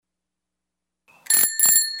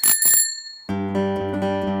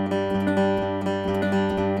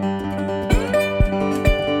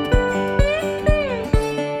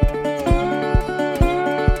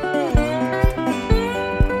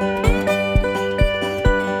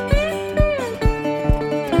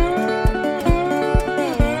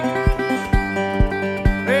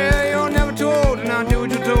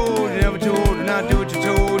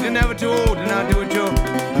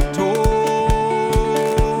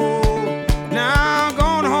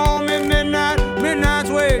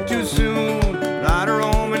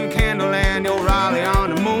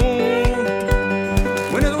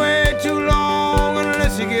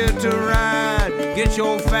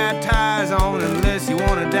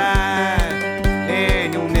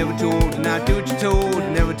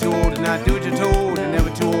not do what you're told. You're never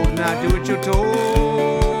too old to not do what you're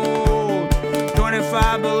told.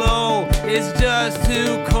 25 below, it's just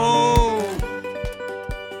too cold.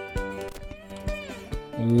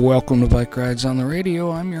 Welcome to Bike Rides on the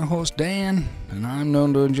Radio. I'm your host, Dan, and I'm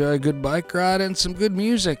known to enjoy a good bike ride and some good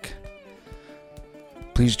music.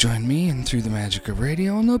 Please join me and through the magic of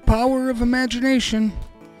radio and the power of imagination,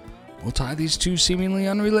 we'll tie these two seemingly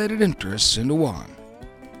unrelated interests into one.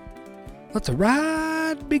 Let the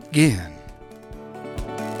ride begin.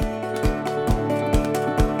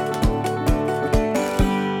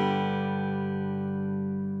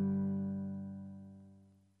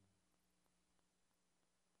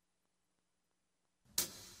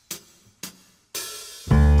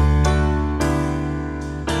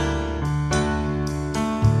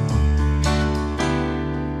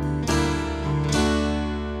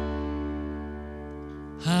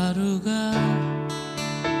 하루가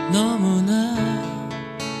너무나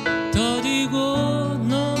더디고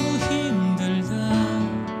너무 힘들다.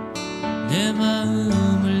 내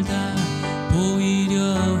마음을 다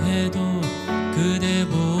보이려 해도 그대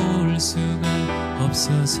볼 수가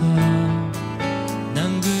없어서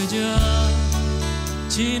난 그저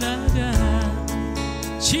지나가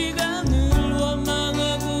시간을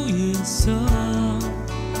원망하고 있어.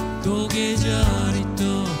 또 계절이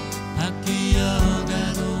또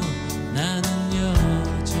바뀌어가도 나는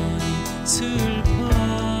여전히 슬퍼.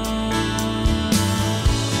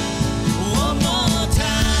 One more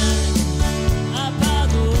time.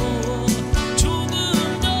 아파도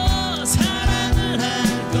조금 더 사랑을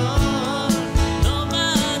할걸.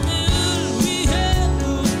 너만을 위해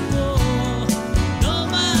웃고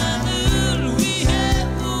너만을 위해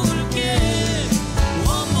울게.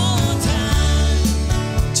 One more time.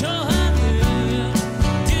 저 하늘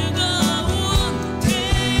뜨거운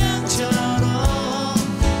태양처럼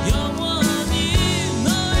영원히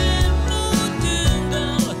너의 모든 걸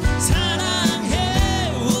사랑해.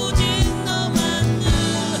 오직 너만을.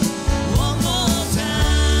 One more time.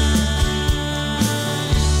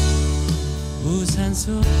 우산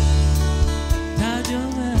속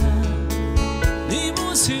다정한 네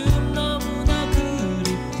모습 너무나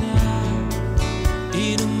그립다.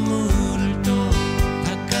 이 눈물을 또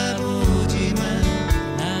닦아보지만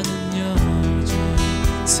나는 여전히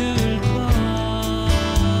슬퍼.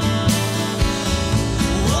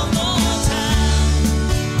 One more time.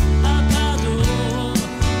 아파도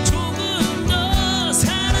조금 더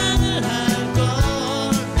사랑을 할걸.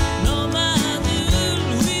 너만을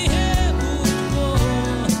위해 웃고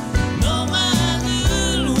너만을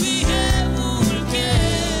위해 울게.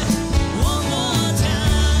 One more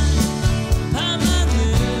time. 밤하늘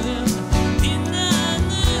빛나는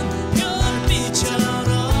별빛처럼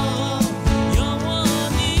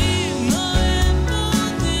영원히 너의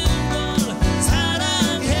모든 걸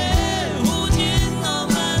사랑해. 오직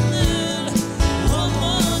너만을. One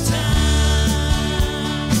more time.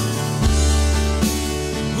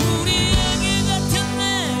 우리에게 같은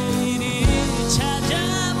내일이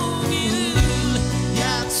찾아오기를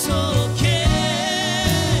약속해.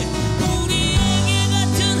 우리에게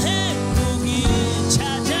같은 행복이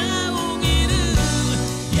찾아오기를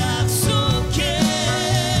약속해.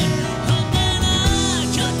 언제나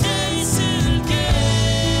곁에 있을게.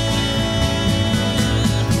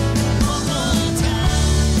 One more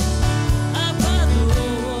time. 아파도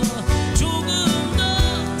조금 더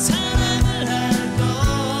사랑을 할걸.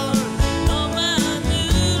 너만을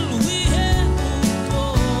위해 웃고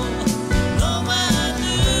너만을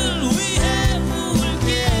위해 울게.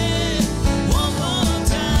 One more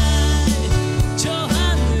time. 저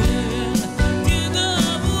하늘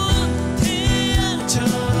뜨거운 태양처럼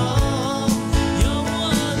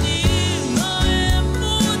영원히 너의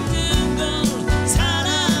모든 걸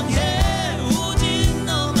사랑해. 오직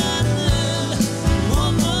너만을.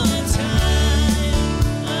 One more time.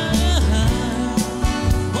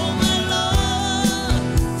 Oh my love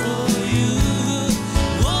for you.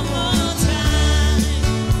 One more time.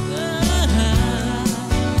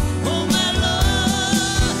 Oh my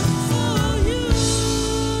love for you.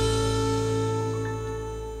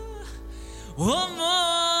 One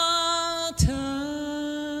more time.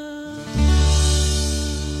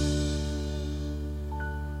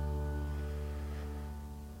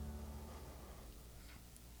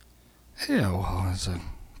 Yeah, well, it's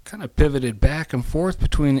kind of pivoted back and forth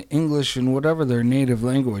between English and whatever their native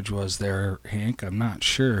language was there, Hank. I'm not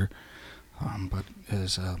sure. But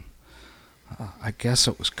is I guess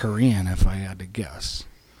it was Korean if I had to guess.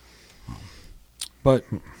 But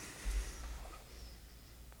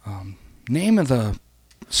name of the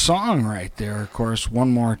song right there, of course,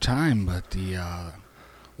 One More Time. But the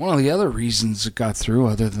one of the other reasons it got through,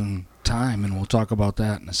 other than time, and we'll talk about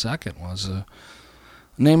that in a second, was the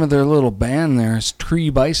name of their little band there is Tree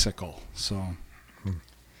Bicycle. So,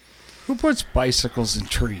 who puts bicycles in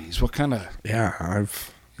trees? What kind of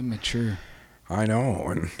immature? I know.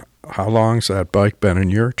 And how long's that bike been in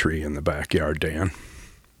your tree in the backyard, Dan?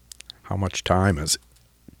 How much time has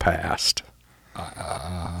passed?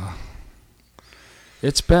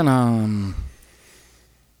 It's been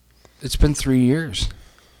 3 years.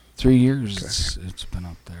 3 years it's been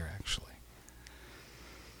up there, actually.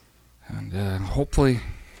 And hopefully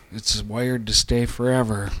it's wired to stay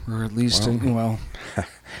forever, or at least,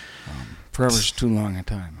 forever's too long a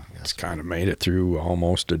time, I guess. It's kind of made it through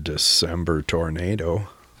almost a December tornado.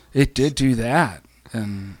 It did do that,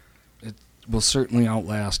 and it will certainly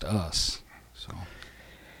outlast us. So,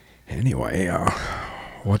 anyway,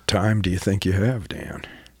 what time do you think you have, Dan?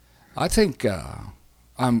 I think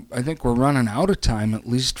we're running out of time, at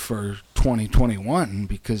least for 2021,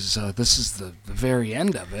 because this is the very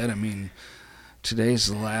end of it. I mean, today's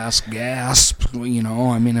the last gasp. I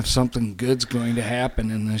mean, if something good's going to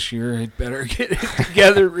happen in this year, it better get it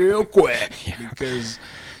together real quick, because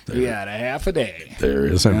we got a half a day. There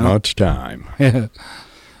isn't much time.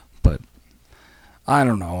 But I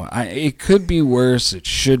don't know. It could be worse. It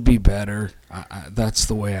should be better. That's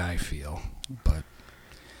the way I feel. But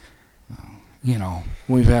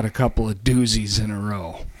we've had a couple of doozies in a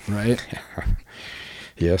row, right?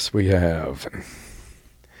 Yes, we have.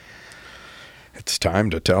 It's time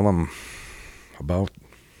to tell them about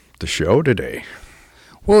the show today.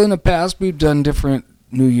 Well, in the past, we've done different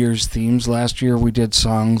New Year's themes. Last year, we did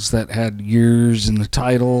songs that had years in the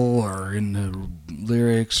title or in the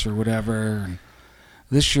lyrics or whatever. And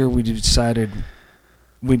this year, we decided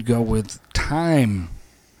we'd go with time,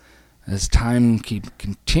 as time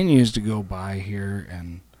continues to go by here.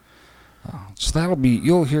 And so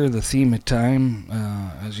you'll hear the theme of time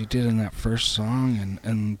as you did in that first song,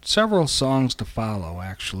 and several songs to follow,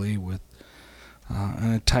 actually, with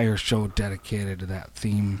an entire show dedicated to that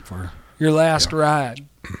theme for your last ride.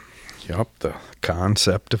 Yep, the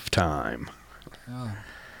concept of time.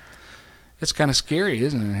 It's kind of scary,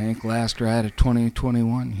 isn't it, Hank? Last ride of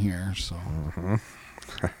 2021 here, so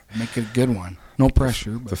make it a good one. No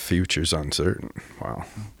pressure. But the future's uncertain. Wow.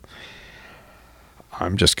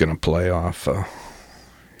 I'm just going to play off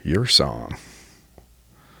your song,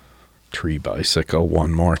 Tree Bicycle,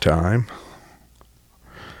 one more time.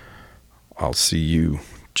 I'll see you,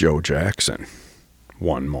 Joe Jackson,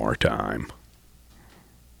 one more time.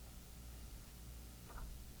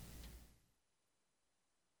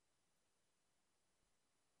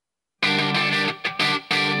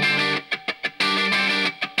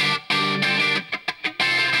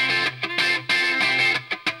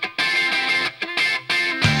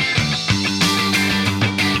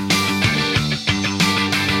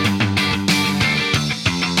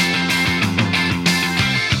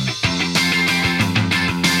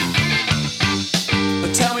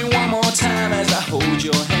 Tell me one more time.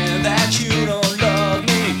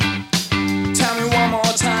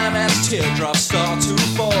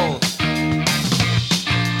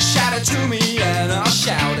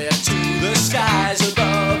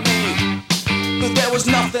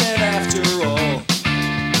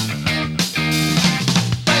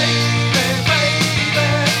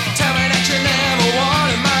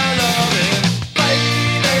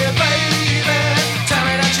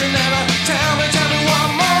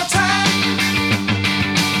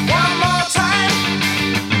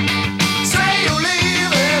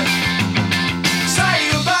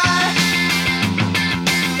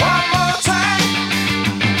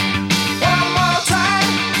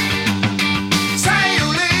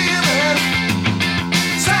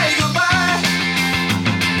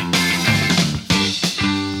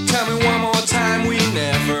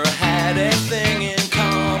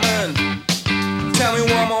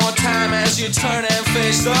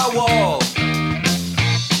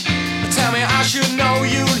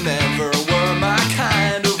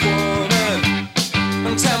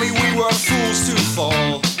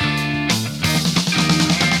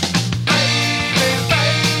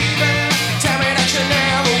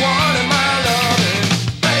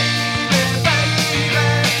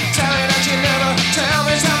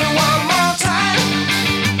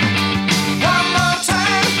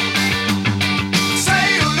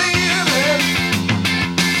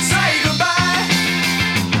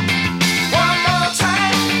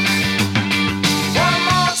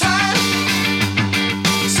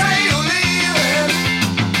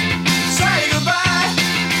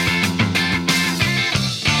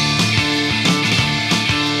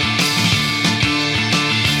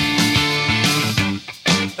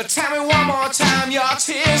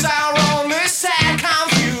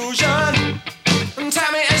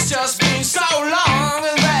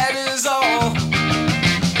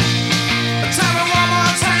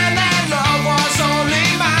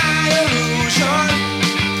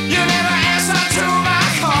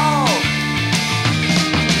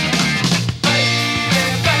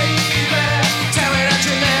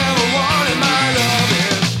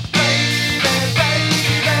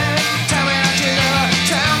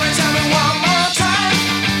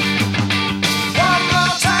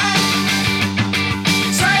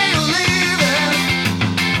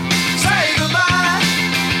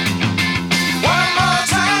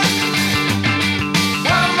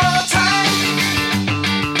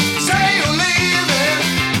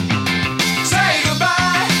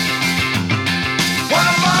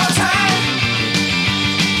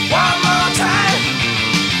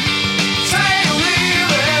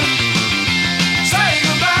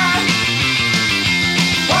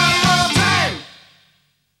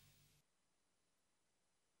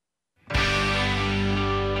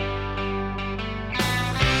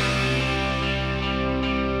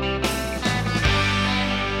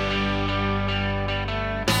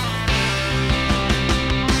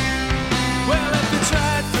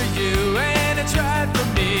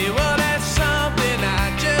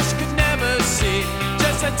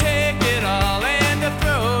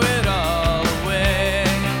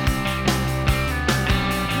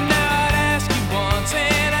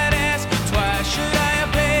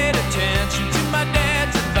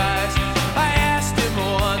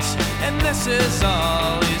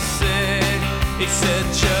 all he said. He said,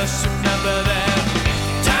 just remember that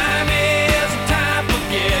time is and time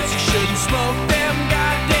forgets. You shouldn't smoke them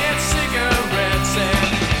goddamn cigarettes. And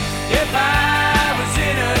if I was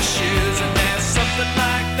in her shoes and there's something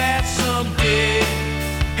like that someday,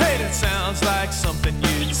 hey, that sounds like something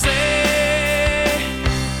you'd say.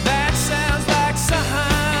 That sounds like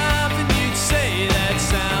something you'd say. That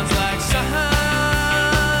sounds like something.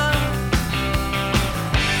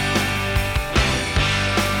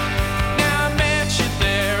 Now I met you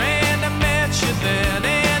there and I met you then,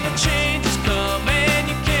 and the change has come and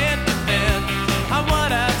you can't depend on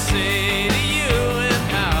what I'd say to you and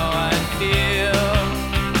how I feel.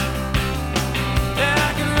 And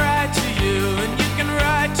I can write to you and you can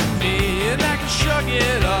write to me, and I can shrug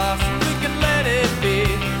it off and we can let it be.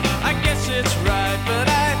 I guess it's right, but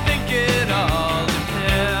I think it all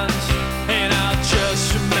depends. And I'll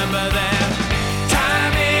just remember that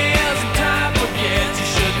time is and time forgets. You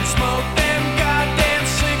shouldn't smoke them goddamn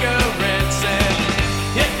cigarettes. And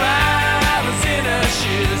if I was in her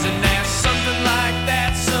shoes and there's something like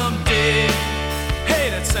that someday, hey,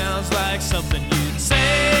 that sounds like something you'd say.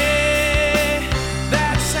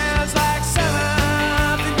 That sounds like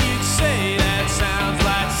something you'd say. That sounds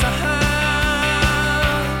like something.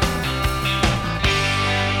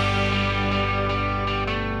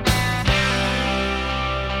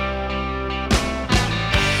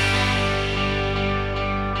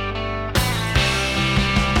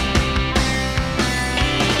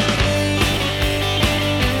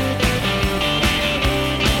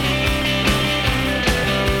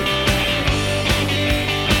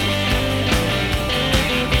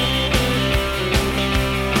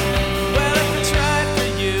 Well, if I tried for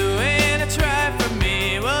you and I tried for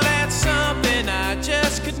me, well, that's something I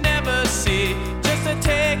just could never see. Just to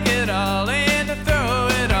take it all and to throw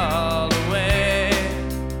it all away.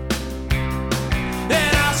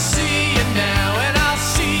 And I'll see you now and I'll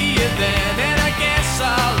see you then, and I guess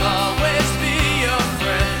I'll always be your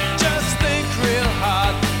friend. Just think real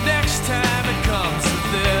hard next time it comes to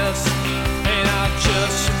this, and I'll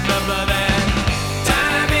just remember that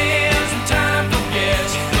time is and time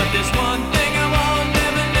forgets. But there's one thing I won't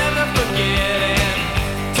never, never forget.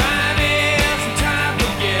 And time is and time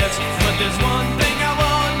forgets. But there's one thing I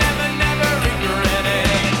won't never, never regret.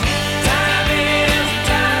 And time is and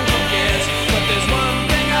time forgets. But there's one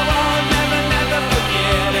thing I won't never, never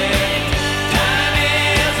forget. And time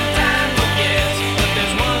is and time forgets. But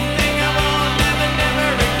there's one thing I won't never, never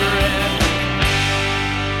regret.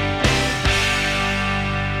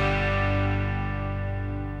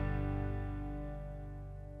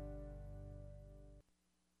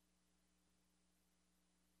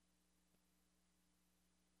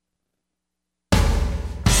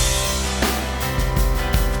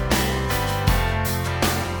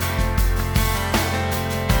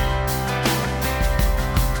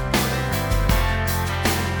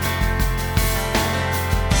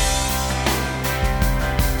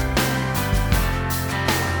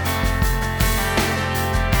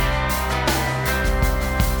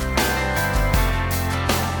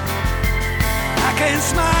 I can't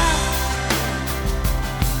smile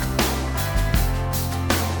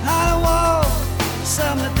on a wall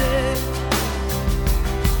summer day.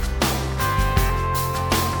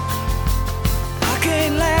 I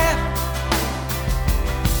can't laugh.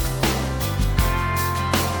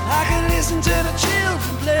 I can listen to the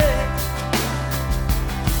children play.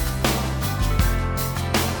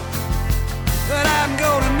 But I'm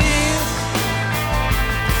gonna miss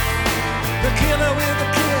the killer with the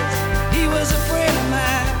kids. He was a friend of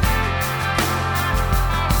mine.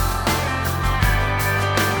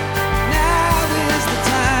 Now is the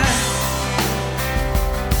time.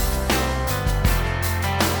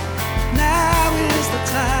 Now is the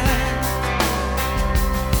time.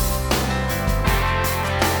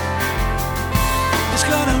 It's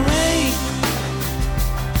gonna rain.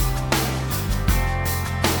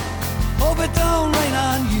 Hope it don't rain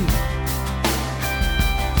on you.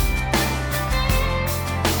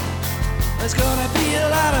 There's gonna be a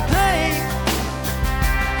lot of pain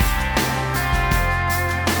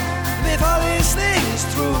before this thing is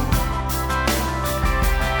through.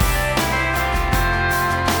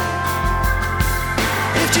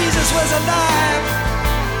 If Jesus was alive,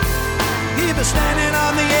 he'd be standing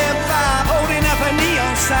on the M5 holding up a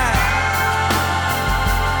neon sign,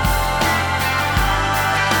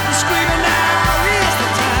 screaming, now is the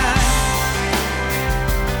time.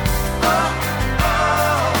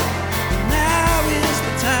 Now is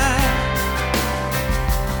the time.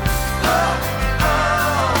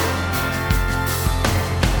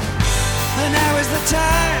 And now is the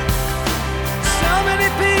time. So many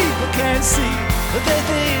people can't see that they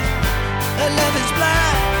think that love is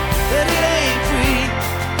blind, that it ain't free.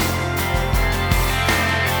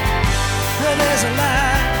 But there's a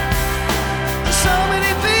line, there's so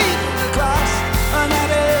many people across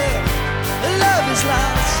another. Love is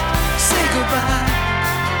lost, say goodbye.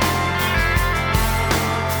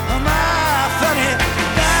 Oh my funny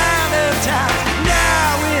Valentine,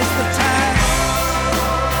 now is the time.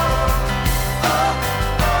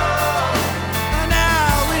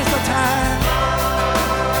 Now is the time.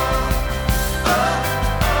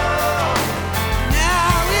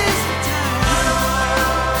 Now is the time.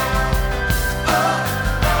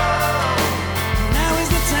 Now is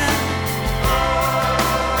the time.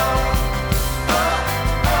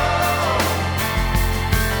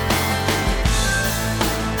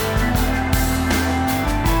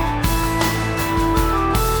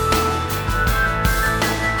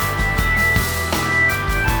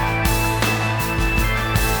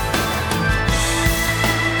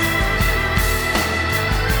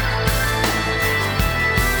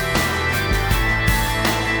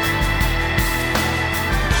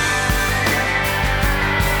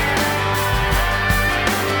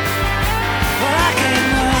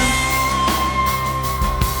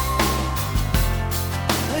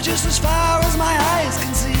 Just as far as my eyes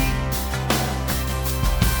can see.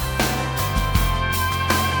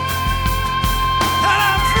 And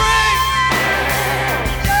I'm free,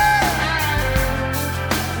 yeah.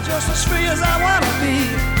 Just as free as I want to be.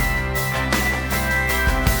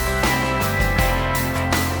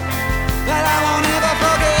 But I won't ever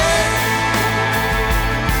forget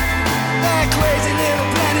that crazy little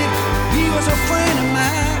planet. He was a friend of mine.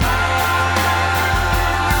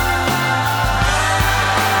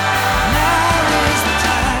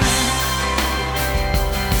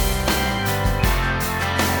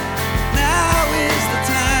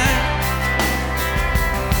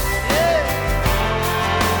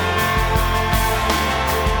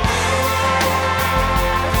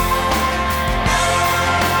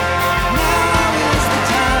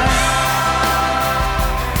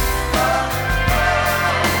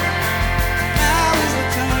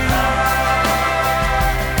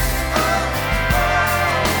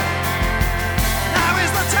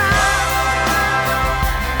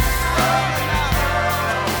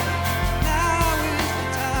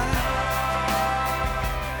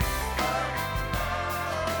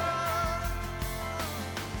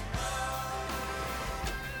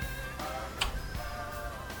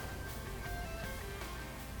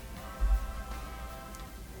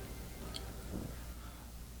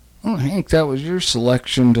 Well, Hank, that was your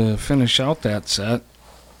selection to finish out that set.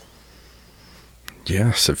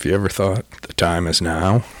 Yes, if you ever thought the time is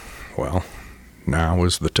now, well, now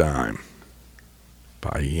is the time.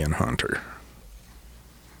 By Ian Hunter.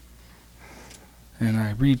 And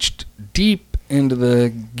I reached deep into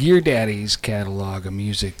the Gear Daddies catalog of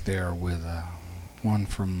music there with one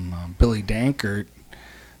from Billy Dankert,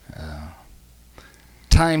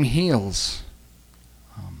 Time Heals.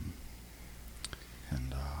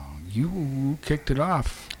 You kicked it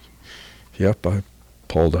off. Yep, I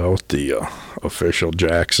pulled out the official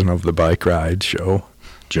Jackson of the Bike Ride show,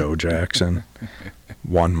 Joe Jackson,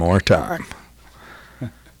 one more time.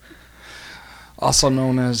 Also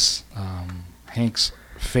known as Hank's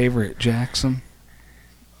favorite Jackson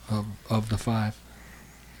of the five.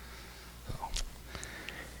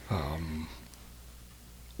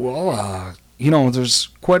 There's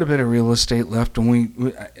quite a bit of real estate left,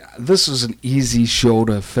 and this is an easy show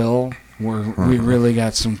to fill. We really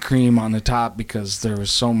got some cream on the top because there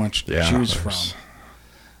was so much to choose from.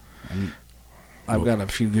 And I've got a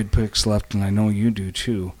few good picks left, and I know you do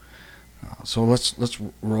too. So let's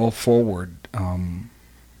roll forward, and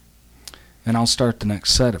I'll start the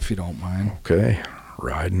next set if you don't mind. Okay,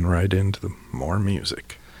 riding right into the more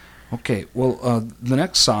music. Okay, well, the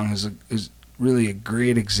next song is really a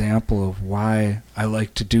great example of why I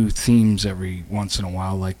like to do themes every once in a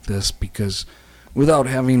while like this, because without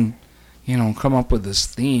having, come up with this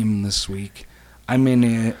theme this week, I may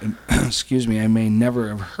never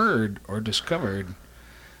have heard or discovered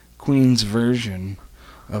Queen's version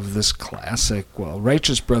of this classic. Well,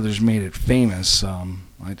 Righteous Brothers made it famous. I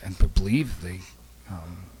believe they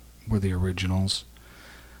were the originals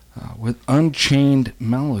with Unchained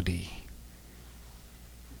Melody.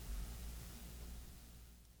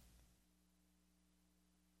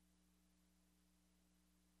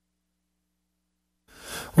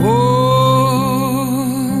 Oh,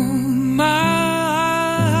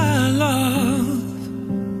 my love,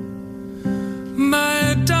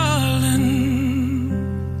 my darling,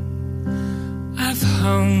 I've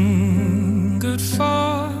hungered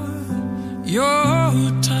for your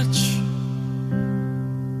touch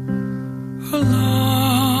a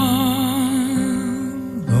long,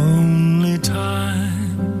 lonely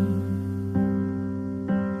time.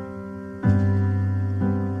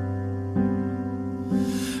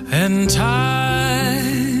 And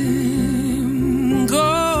time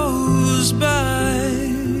goes by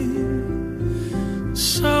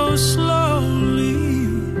so slowly,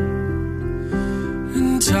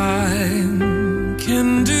 and time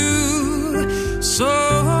can do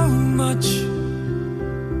so much.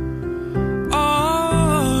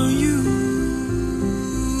 Are you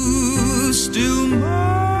still mine?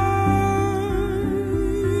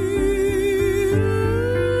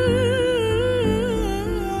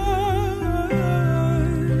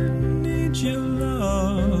 Need your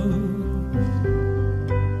love.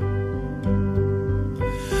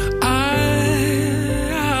 I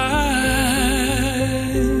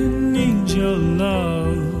need your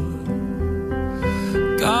love.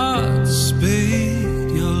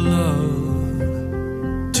 Godspeed your love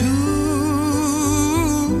to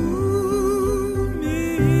me.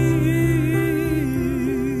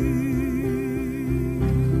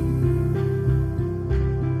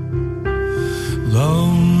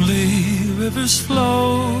 Lonely rivers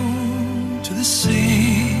flow to the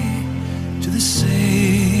sea, to the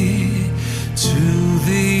sea, to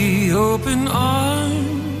the open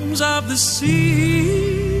arms of the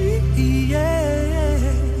sea. Yeah.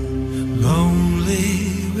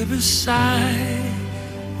 Lonely rivers sigh,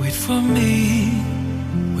 wait for me,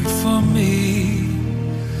 wait for me.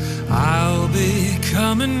 I'll be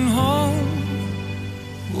coming home,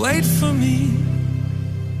 wait for me.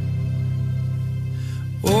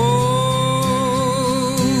 Oh,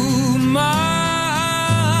 my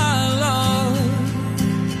love,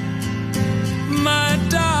 my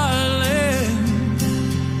darling,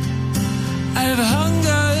 I've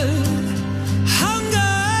hungered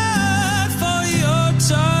for your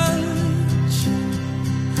touch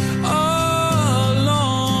all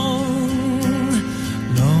long,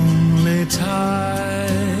 lonely time.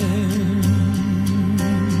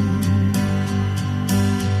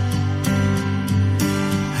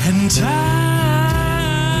 And time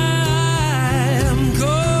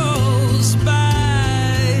goes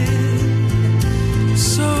by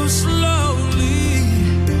so slowly,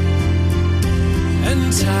 and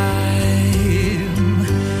time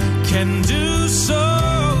can do so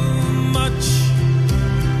much.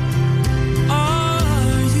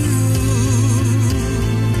 Are you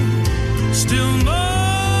still mine?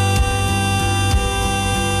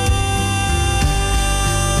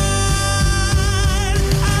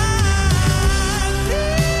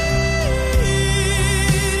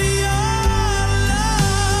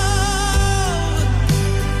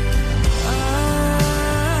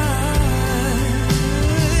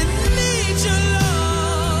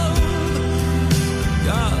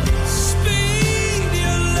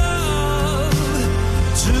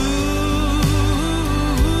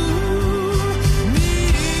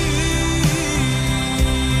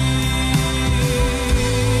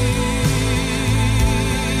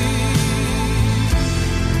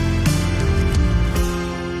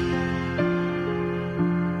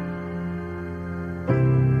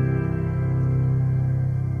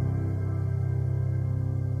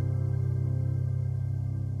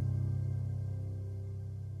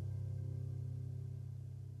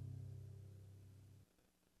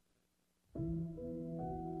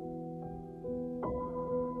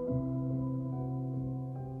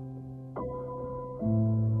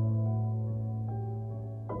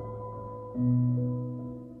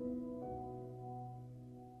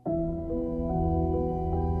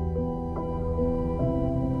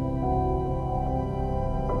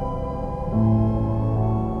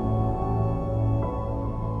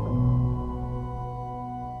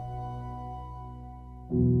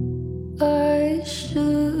 I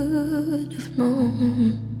should have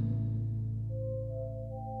known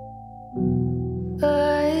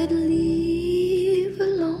I'd leave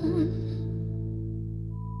alone.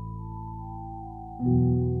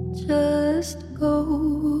 Just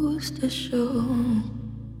goes to show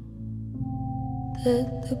that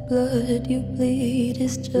the blood you bleed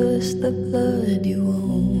is just the blood you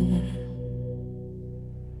own.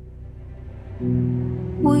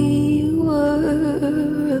 We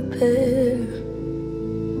were a pair,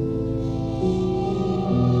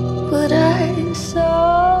 but I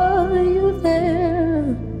saw you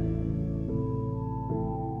there.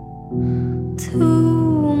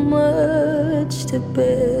 Too much to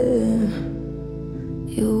bear.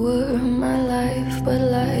 You were my life, but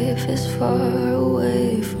life is far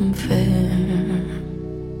away from fair.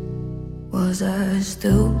 Was I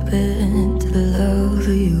stupid to love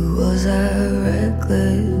you? Was I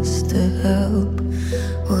reckless to help?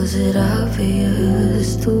 Was it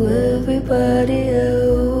obvious to everybody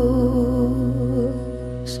else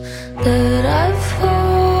that I've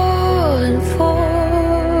fallen for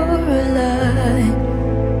a lie?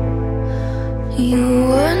 You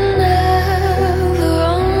were never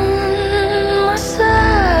on my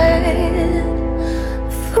side.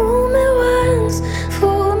 Fool me once,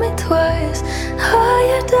 fool me twice.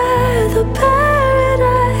 Higher the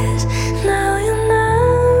paradise. Now you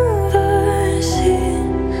never see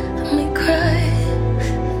me cry.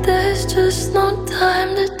 There's just no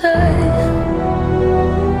time to die.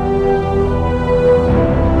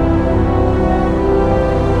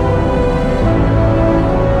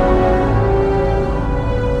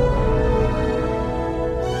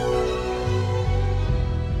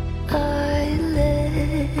 I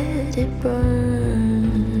let it burn.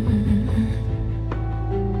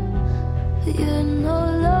 You're no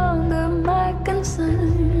longer my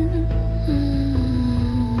concern.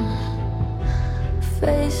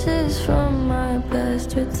 Faces from my past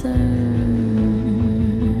return.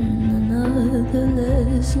 Another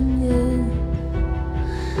lesson yet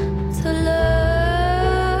to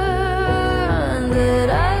learn that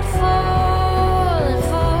I've fallen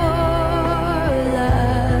for a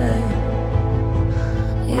lie.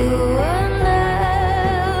 You were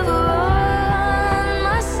never on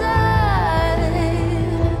my side.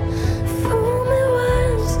 Fool me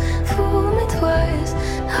once, fool me twice.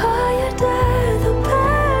 Higher the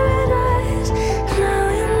paradise. Now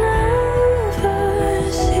you never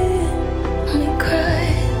see me cry.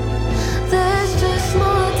 There's just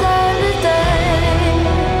no time to die.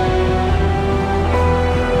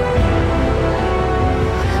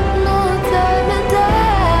 No time to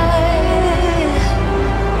die.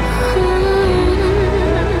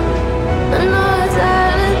 No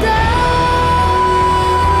time to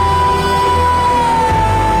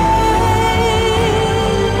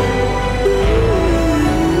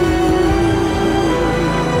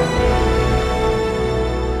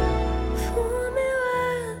Fool me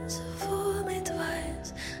once, fool me twice.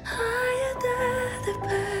 Higher the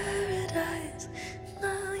paradise.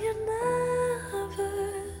 Now you never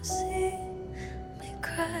see me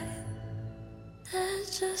cry. There's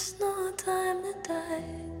just no time to die.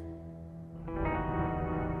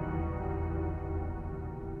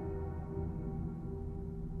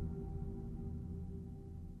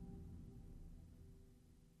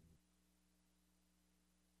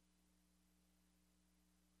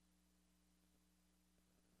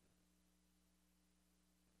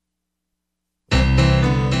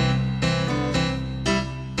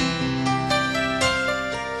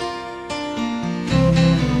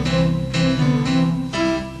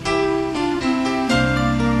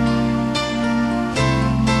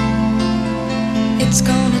 It's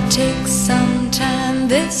gonna take some time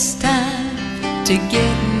this time to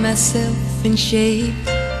get myself in shape.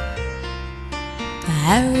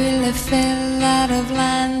 I really fell out of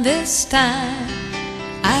line this time.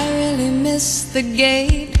 I really missed the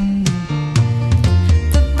gate.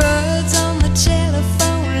 The birds on the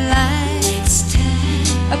telephone lines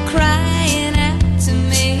are crying out to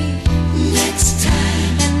me. Next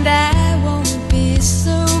time, and I won't be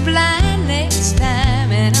so blind next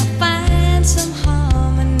time, and I'll find some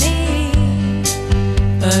harmony.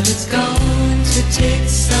 But it's going to take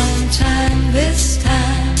some time this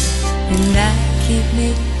time, and I keep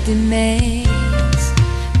making demands.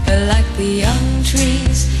 Like the young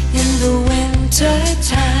trees in the winter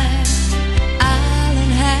time, I'll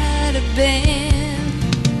learn how to bend.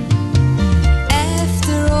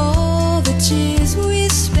 After all the tears we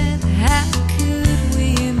spent, how could we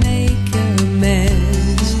make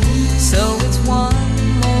amends? So it's one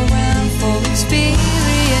more round for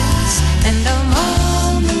experience, and I'm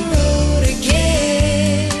on the road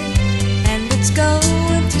again. And it's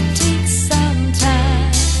going to take some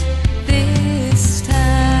time this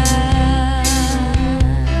time,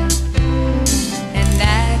 and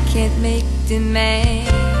I can't make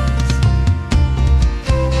demands.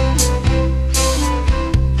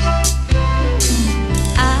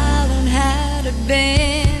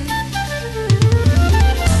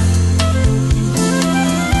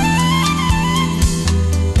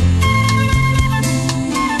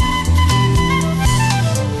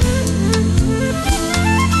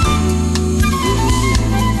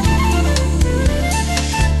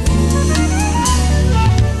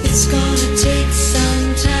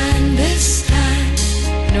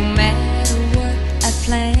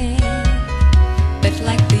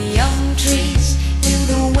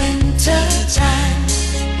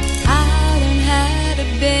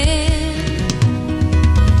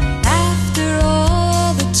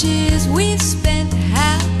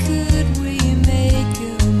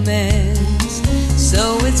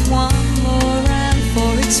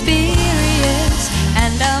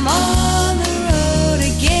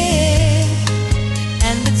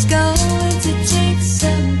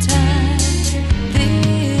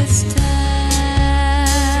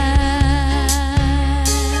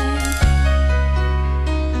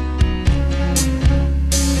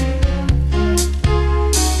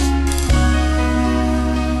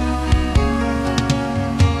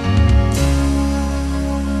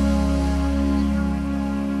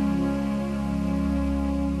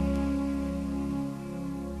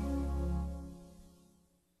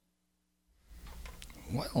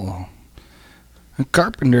 The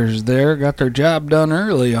Carpenters there got their job done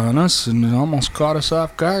early on us and it almost caught us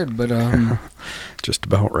off guard, but just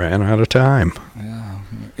about ran out of time. yeah,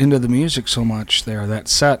 into the music so much there. That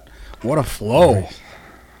set, what a flow.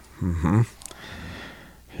 Mm-hmm.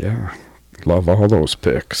 Yeah, love all those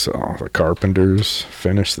picks. The Carpenters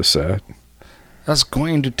finished the set. That's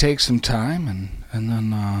going to take some time, and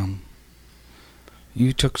then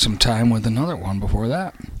you took some time with another one before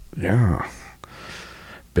that. Yeah.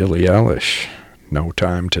 Billie Eilish, No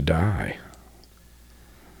Time to Die.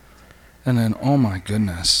 And then, oh my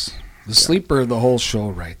goodness, the sleeper of the whole show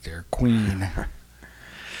right there, Queen.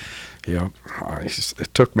 Yep.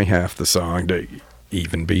 It took me half the song to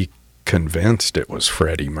even be convinced it was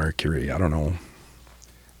Freddie Mercury. I don't know.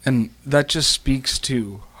 And that just speaks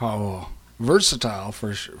to how versatile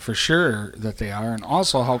for sure that they are, and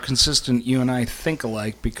also how consistent you and I think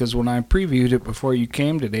alike, because when I previewed it before you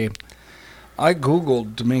came today, I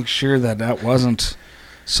Googled to make sure that wasn't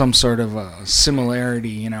some sort of a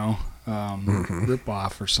similarity,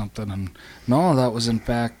 rip-off or something, and no, that was in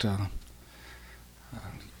fact on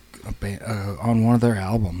one of their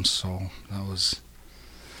albums, so that was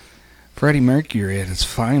Freddie Mercury at its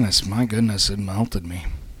finest. My goodness, it melted me.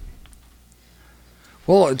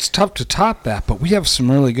 Well, it's tough to top that, but we have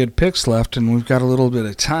some really good picks left, and we've got a little bit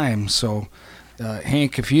of time. So,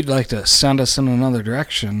 Hank, if you'd like to send us in another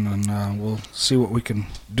direction, and we'll see what we can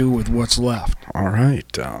do with what's left. All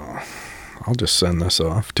right. I'll just send this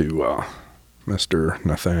off to Mr.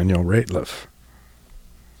 Nathaniel Rateliff.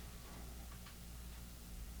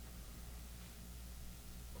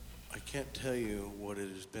 I can't tell you what it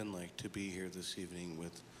has been like to be here this evening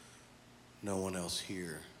with no one else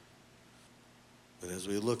here. But as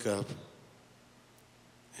we look up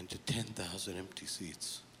into 10,000 empty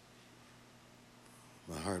seats,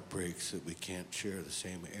 my heart breaks that we can't share the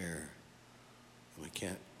same air and we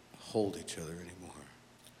can't hold each other anymore.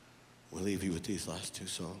 We'll leave you with these last two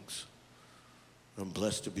songs. I'm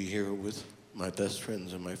blessed to be here with my best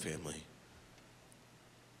friends and my family.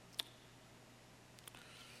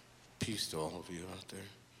 Peace to all of you out there.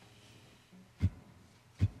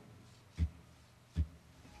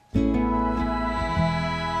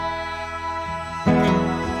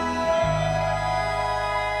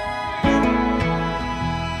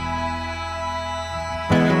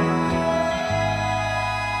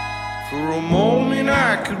 For a moment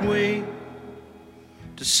I could wait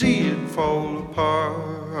to see it fall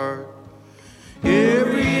apart.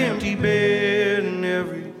 Every empty bed in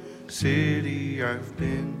every city I've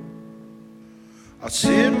been, I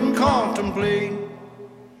sit and contemplate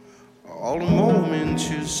all the moments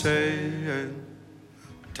you said.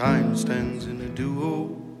 Time stands in a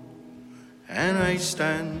duo, and I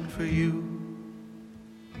stand for you.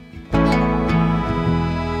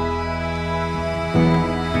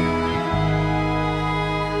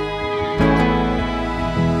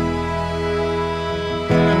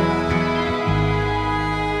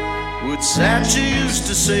 Satchel used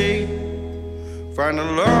to say, find a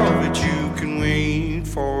love that you can wait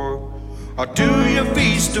for, or do you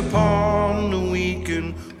feast upon the weak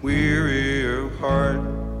and weary of heart?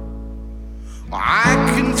 I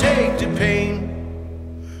can take the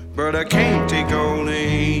pain, but I can't take all the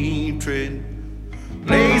hatred,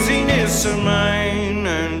 laziness of mine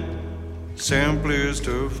and simplest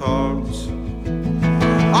of thoughts.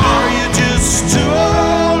 Are you just too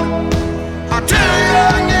old, or too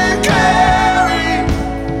young to carry?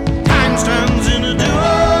 Time stands in a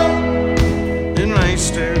duo, and I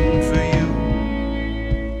stand for you.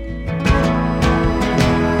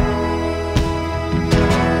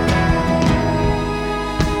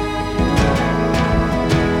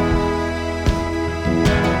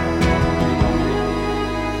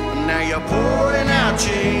 Now you're pouring out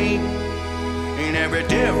your hate in every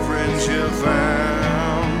difference you found.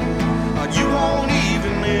 You won't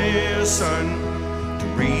even listen to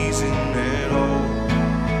reason at all.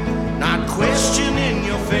 Not questioning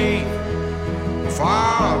your faith,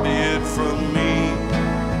 far be it from me.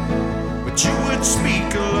 But you would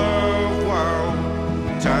speak of love while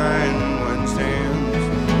time once stands.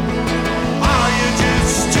 Are you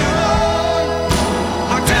just too old,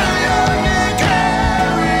 or too young to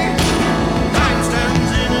carry? Time stands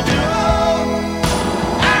in a duo,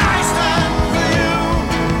 and I stand for you.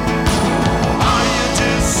 Are you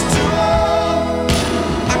just too old,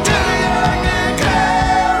 or too young to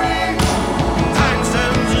carry? Time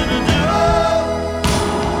stands in a duo,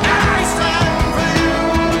 and I stand for you.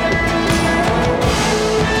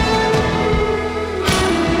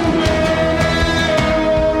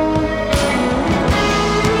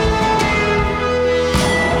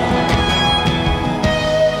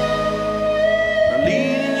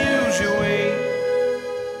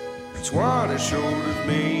 It's what a shoulder's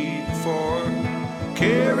made for.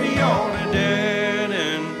 Carry on a dead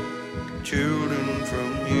and children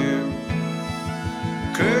from here.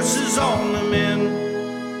 Curses on the men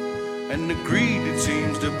and the greed that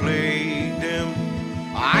seems to plague them.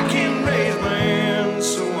 I can't raise my hand,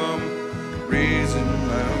 so I'm raising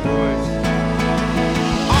my voice.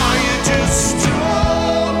 Are you just too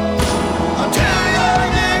old? I'll tell you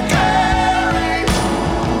they carry.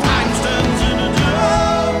 Time stands in a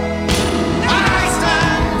dove. I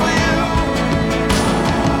stand for you.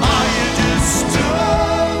 Are you just too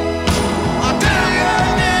old? I'll tell you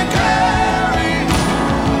they carry.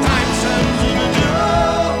 Time stands in a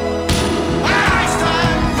dove. I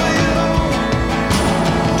stand for you.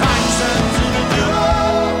 Time stands in a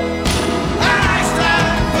dove. I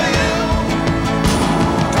stand for you.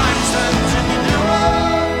 Time stands in a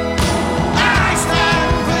dove. I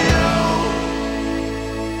stand for you.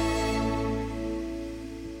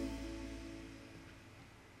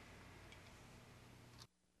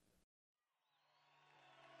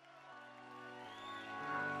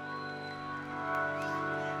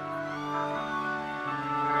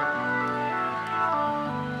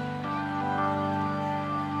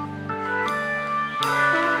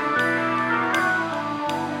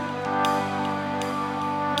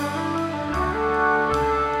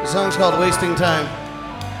 The song's called Wasting Time.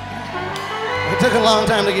 It took a long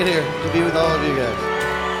time to get here to be with all of you guys.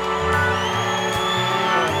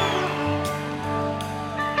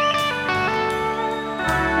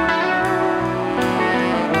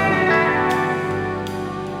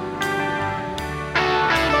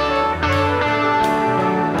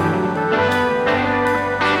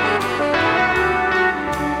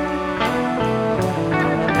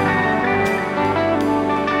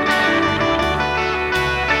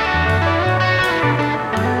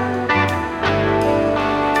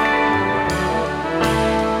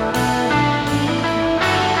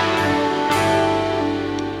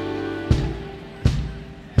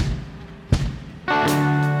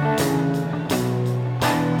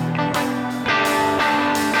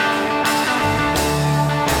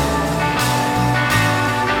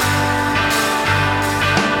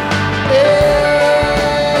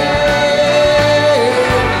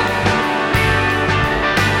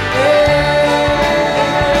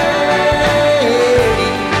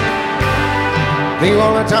 Think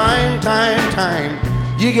all the time,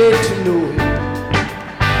 you get to know it.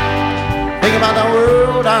 Think about the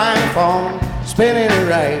world I found, spinning it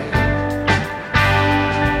right.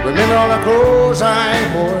 Remember all the clothes I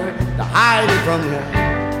wore to hide it from you.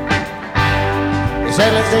 They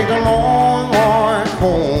said let's take the long walk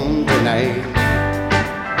home tonight.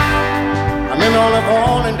 I remember all the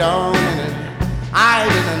falling down and the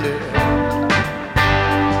hiding under.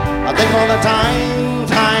 I think all the time.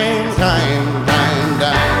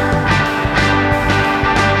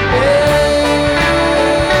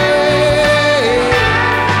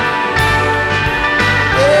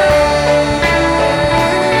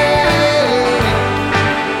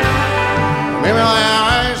 Remember my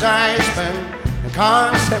eyes I spend in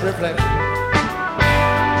constant reflection.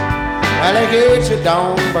 Well, it gets you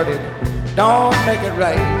down, but it don't make it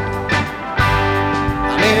right.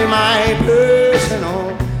 I made it my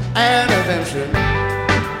personal intervention.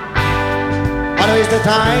 What a waste of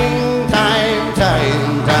time.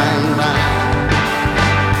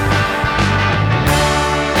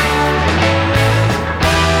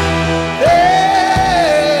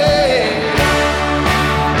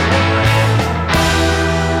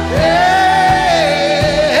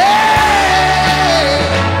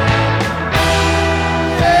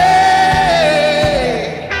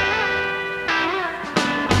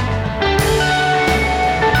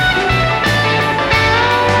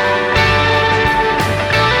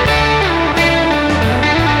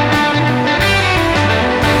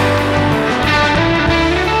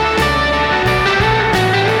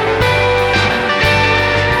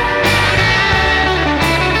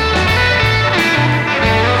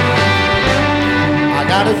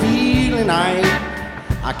 Got a feeling I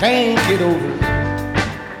can't get over it.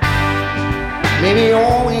 Maybe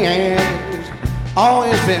all we had has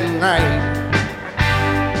always been right.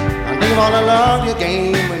 I think of all the love you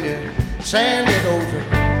gave when you sent it over.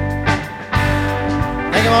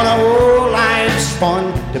 Think of all the whole life's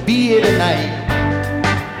fun to be here tonight.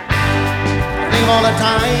 I think of all the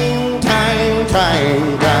time.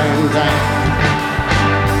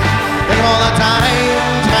 Think of all the time.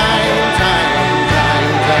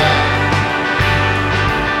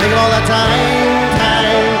 Think of all the time.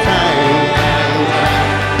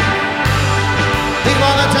 Think of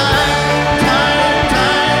all the time.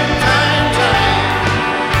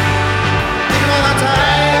 Think of all the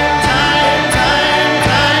time.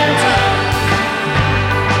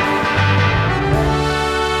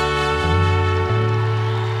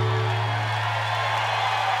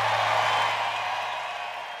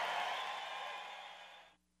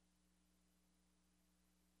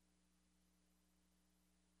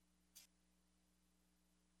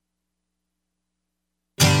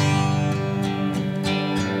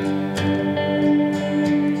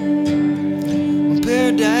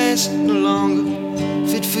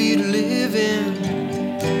 been.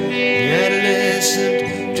 Your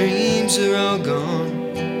adolescent dreams are all gone.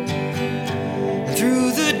 And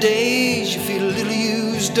through the days you feel a little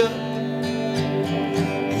used up.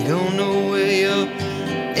 You don't know where your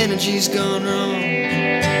energy's gone wrong.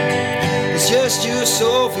 It's just your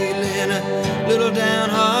soul feeling a little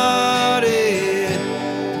downhearted.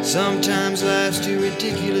 Sometimes life's too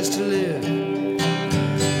ridiculous to live. You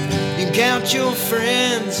can count your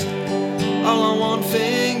friends all on one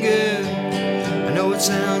finger. I know it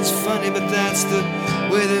sounds funny, but that's the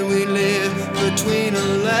way that we live. Between a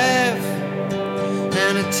laugh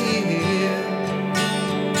and a tear,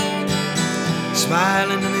 smile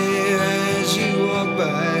in the mirror as you walk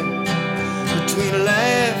by. Between a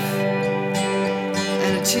laugh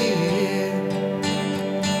and a tear,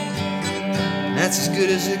 that's as good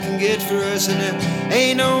as it can get for us, and there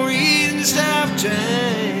ain't no reason to stop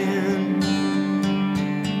trying.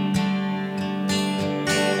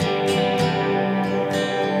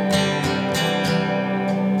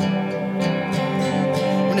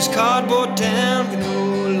 When this cardboard town can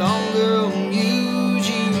no longer amuse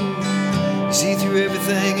you, you see through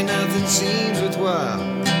everything and nothing seems worthwhile.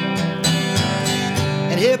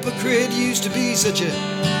 And hypocrite used to be such a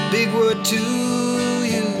big word to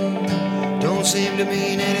you, don't seem to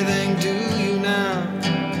mean anything to you now.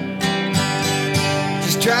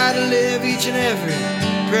 Just try to live each and every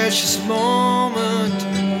precious moment.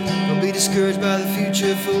 Don't be discouraged by the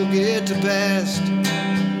future, forget the past.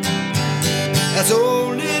 That's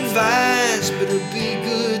old advice, but it'll be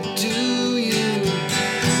good to you.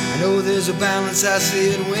 I know there's a balance, I see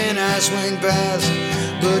it when I swing past.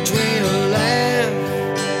 Between a laugh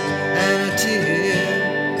and a tear,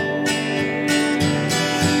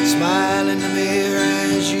 smile in the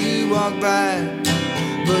mirror as you walk by.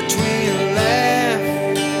 Between a laugh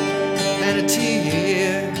and a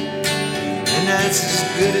tear, and that's as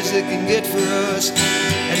good as it can get for us,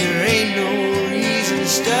 and there ain't no reason to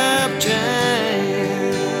stop trying.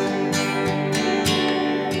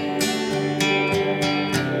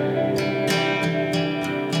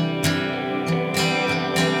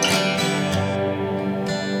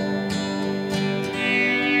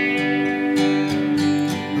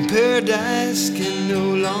 Paradise can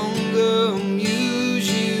no longer amuse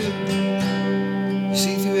you. You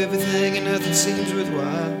see through everything and nothing seems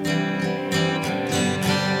worthwhile.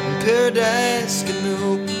 And paradise can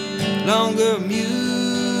no longer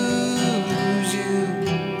amuse you.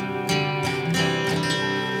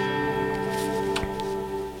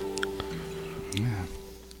 Yeah.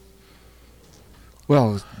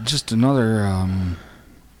 Well, just another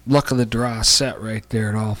luck of the draw set right there.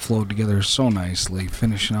 It all flowed together so nicely,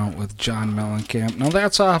 finishing out with John Mellencamp. Now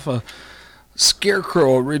that's off of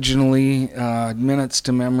Scarecrow originally, Minutes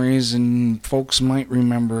to Memories, and folks might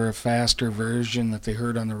remember a faster version that they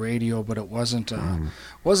heard on the radio, but it wasn't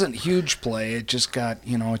huge play. It just got,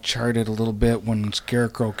 it charted a little bit when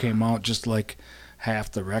Scarecrow came out, just like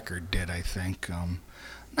half the record did, I think.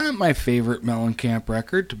 Not my favorite Mellencamp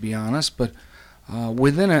record, to be honest, but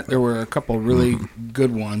within it, there were a couple really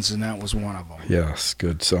good ones, and that was one of them. Yes,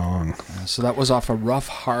 good song. So that was off a Rough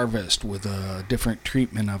Harvest with a different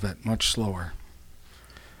treatment of it, much slower.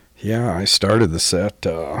 Yeah, I started the set,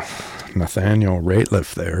 Nathaniel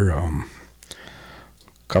Rateliff there, a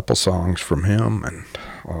couple songs from him, and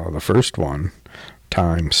the first one,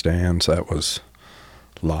 Time Stands, that was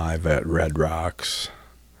live at Red Rocks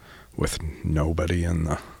with nobody in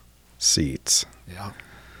the seats. Yeah.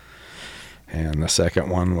 And the second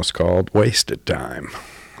one was called Wasted Time,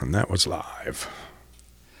 and that was live.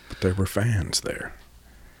 But there were fans there.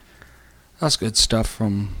 That's good stuff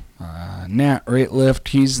from Nat Rateliff.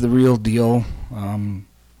 He's the real deal. I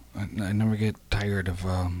never get tired of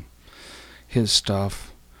his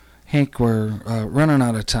stuff. Hank, we're running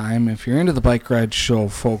out of time. If you're into the Bike Rides show,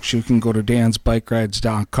 folks, you can go to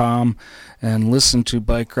dansbikerides.com and listen to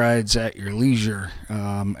Bike Rides at your leisure.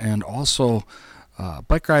 And also,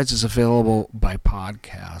 Bike Rides is available by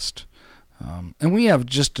podcast. And we have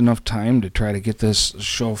just enough time to try to get this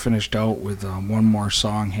show finished out with one more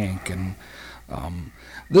song, Hank. And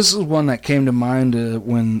this is one that came to mind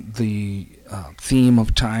when the theme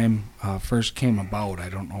of time first came about. I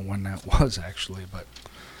don't know when that was, actually, but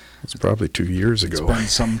it's probably 2 years ago. It's been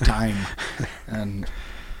some time. And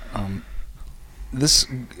this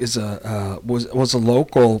is was a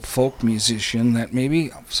local folk musician that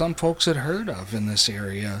maybe some folks had heard of in this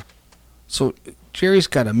area. So Jerry's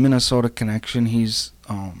got a Minnesota connection. He's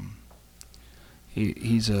a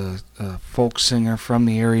folk singer from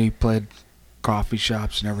the area. He played coffee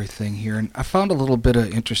shops and everything here. And I found a little bit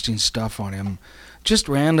of interesting stuff on him. Just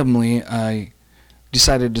randomly, I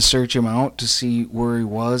decided to search him out to see where he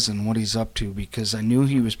was and what he's up to, because I knew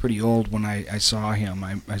he was pretty old when I saw him.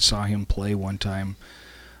 I saw him play one time,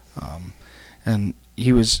 and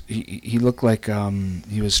he looked like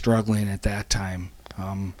he was struggling at that time.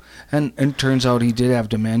 And it turns out he did have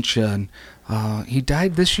dementia, and he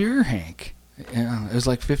died this year, Hank. It was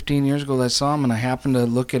like 15 years ago that I saw him, and I happened to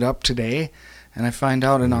look it up today, and I find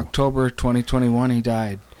out in October 2021 he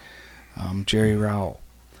died. Jerry Rau.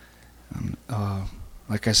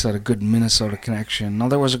 Like I said, a good Minnesota connection. Now,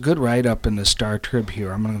 there was a good write-up in the Star Trib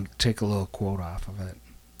here. I'm going to take a little quote off of it.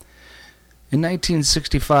 In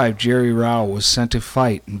 1965, Jerry Rau was sent to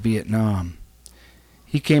fight in Vietnam.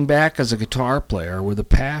 He came back as a guitar player with a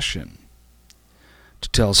passion to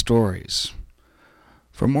tell stories.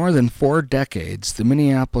 For more than 4 decades, the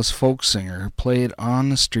Minneapolis folk singer played on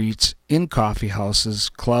the streets, in coffee houses,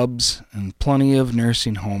 clubs, and plenty of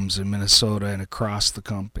nursing homes in Minnesota and across the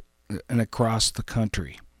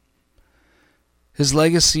country. His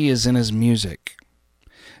legacy is in his music.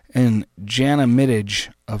 And Jana Middage,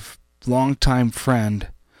 a longtime friend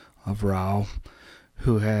of Rau,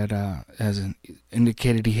 who had,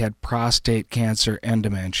 indicated he had prostate cancer and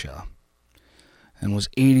dementia, and was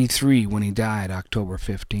 83 when he died October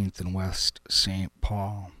 15th in West St.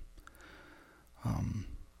 Paul.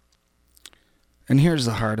 And here's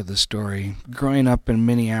the heart of the story. Growing up in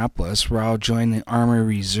Minneapolis, Rau joined the Army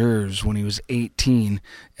Reserves when he was 18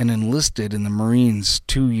 and enlisted in the Marines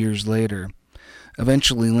 2 years later,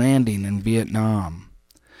 eventually landing in Vietnam.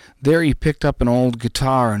 There he picked up an old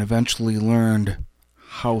guitar and eventually learned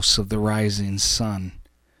House of the Rising Sun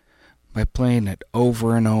by playing it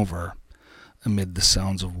over and over amid the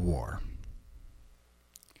sounds of war.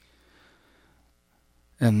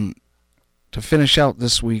 And to finish out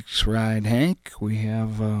this week's ride, Hank, we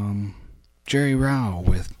have Jerry Rau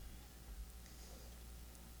with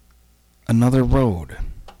Another Road.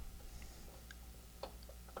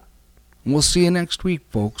 We'll see you next week,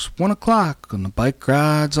 folks. 1 o'clock on the Bike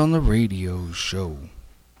Rides on the Radio show.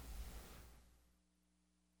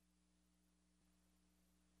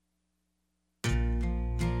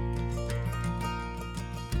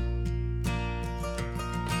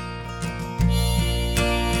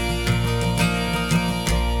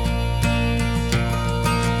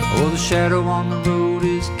 Oh, the shadow on the road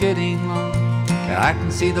is getting long, and I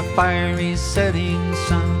can see the fiery setting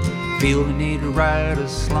sun. Feel the need to write a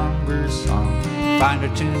slumber song, find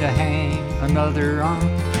a tune to hang another on,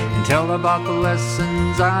 and tell about the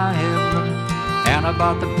lessons I have learned, and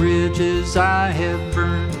about the bridges I have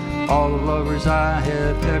burned, all the lovers I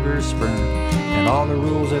have ever spurned, and all the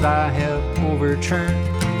rules that I have overturned,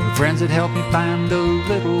 the friends that helped me find a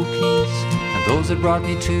little peace, and those that brought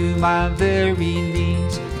me to my very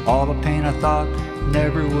knees. All the pain I thought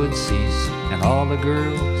never would cease, and all the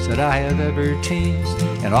girls that I have ever teased,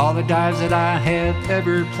 and all the dives that I have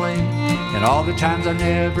ever played, and all the times I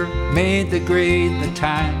never made the grade, the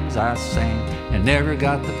times I sang and never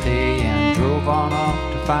got the pay, and drove on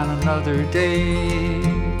off to find another day.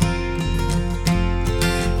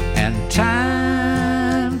 And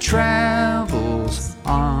time travels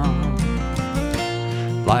on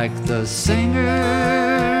like the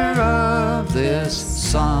singer of this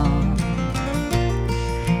song,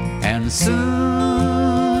 and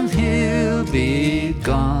soon he'll be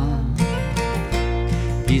gone.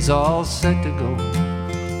 He's all set to go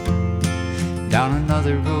down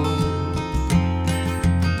another road.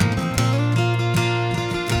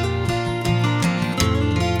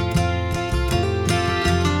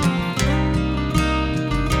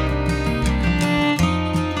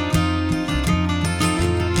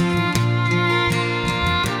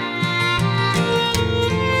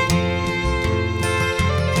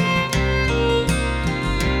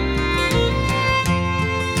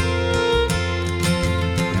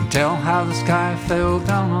 Tell how the sky fell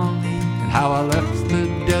down on me, and how I left the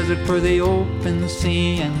desert for the open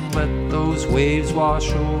sea, and let those waves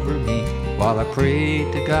wash over me, while I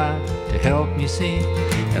prayed to God to help me see,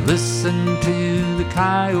 and listened to the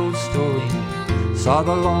coyote story, saw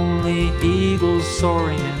the lonely eagles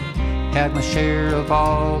soaring, and had my share of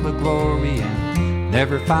all the glory, and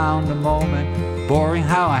never found a moment boring.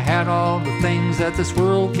 How I had all the things that this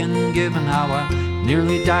world can give, and how I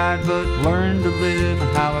nearly died but learned to live,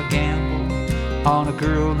 and how I gambled on a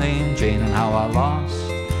girl named Jane, and how I lost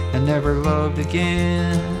and never loved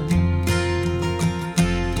again.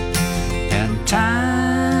 And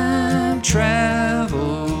time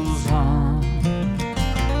travels on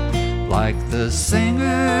like the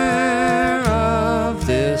singer of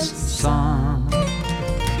this song,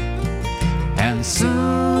 and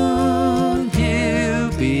soon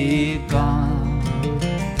he'll be gone.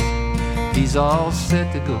 He's he's all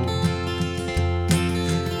set to go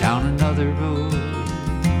down another road.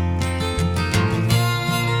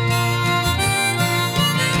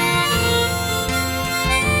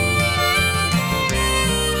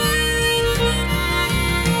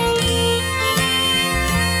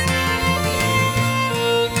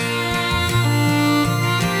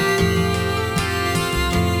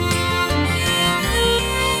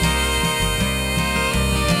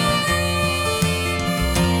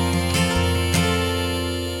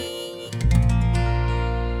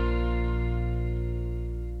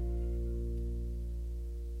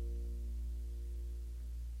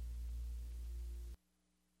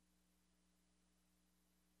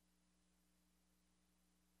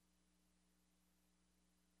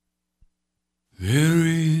 There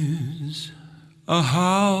is a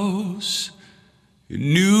house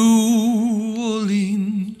in New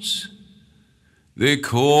Orleans they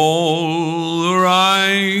call the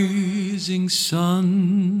Rising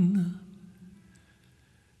Sun,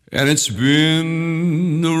 and it's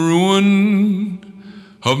been the ruin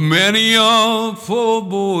of many a poor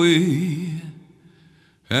boy,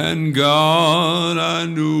 and God, I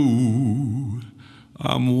know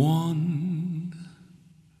I'm one.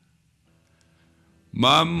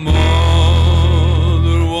 My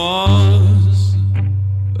mother was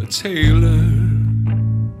a tailor.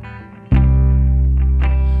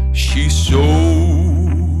 She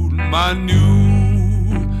sewed my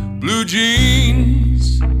new blue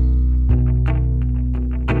jeans.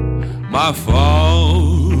 My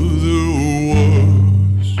father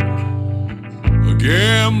was a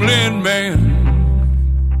gambling man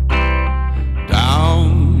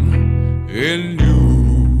down in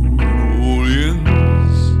New Orleans.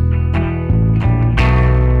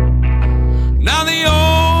 Now the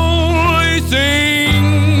only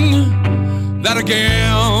thing that a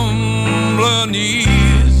gambler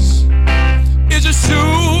needs is a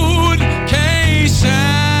suitcase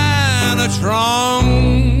and a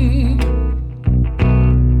trunk,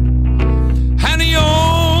 and the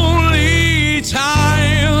only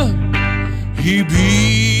time he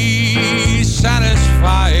be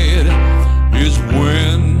satisfied is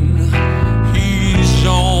when he's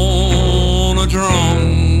on a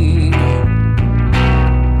drum.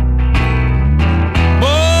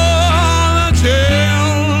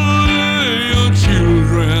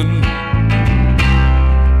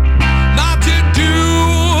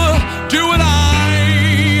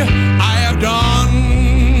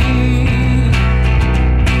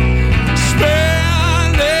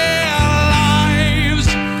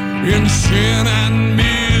 Sin and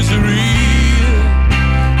misery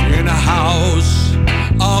in a house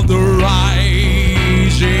of the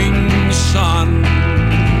rising sun.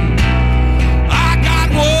 I got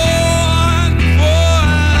one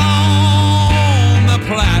foot on the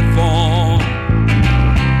platform,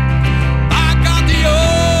 I got the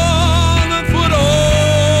other foot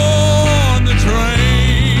on the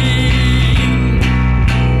train.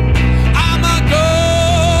 I'm a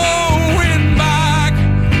going back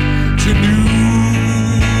to New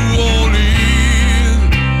Orleans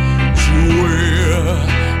to wear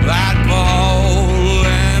that ball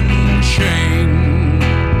and chain.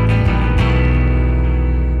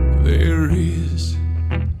 There is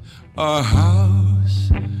a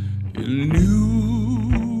house in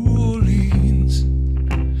New Orleans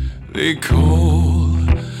they call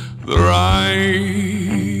the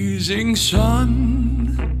Rising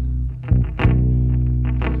Sun,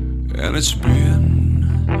 and it's been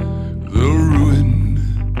the ruin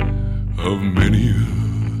of many a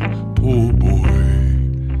poor boy,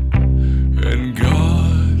 and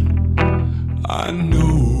God, I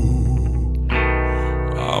know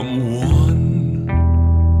I'm one.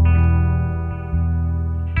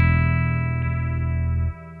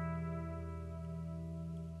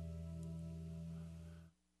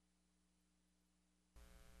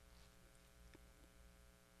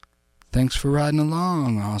 Thanks for riding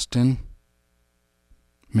along, Austin.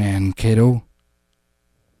 Mankato.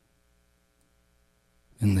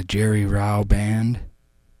 And the Jerry Rau Band.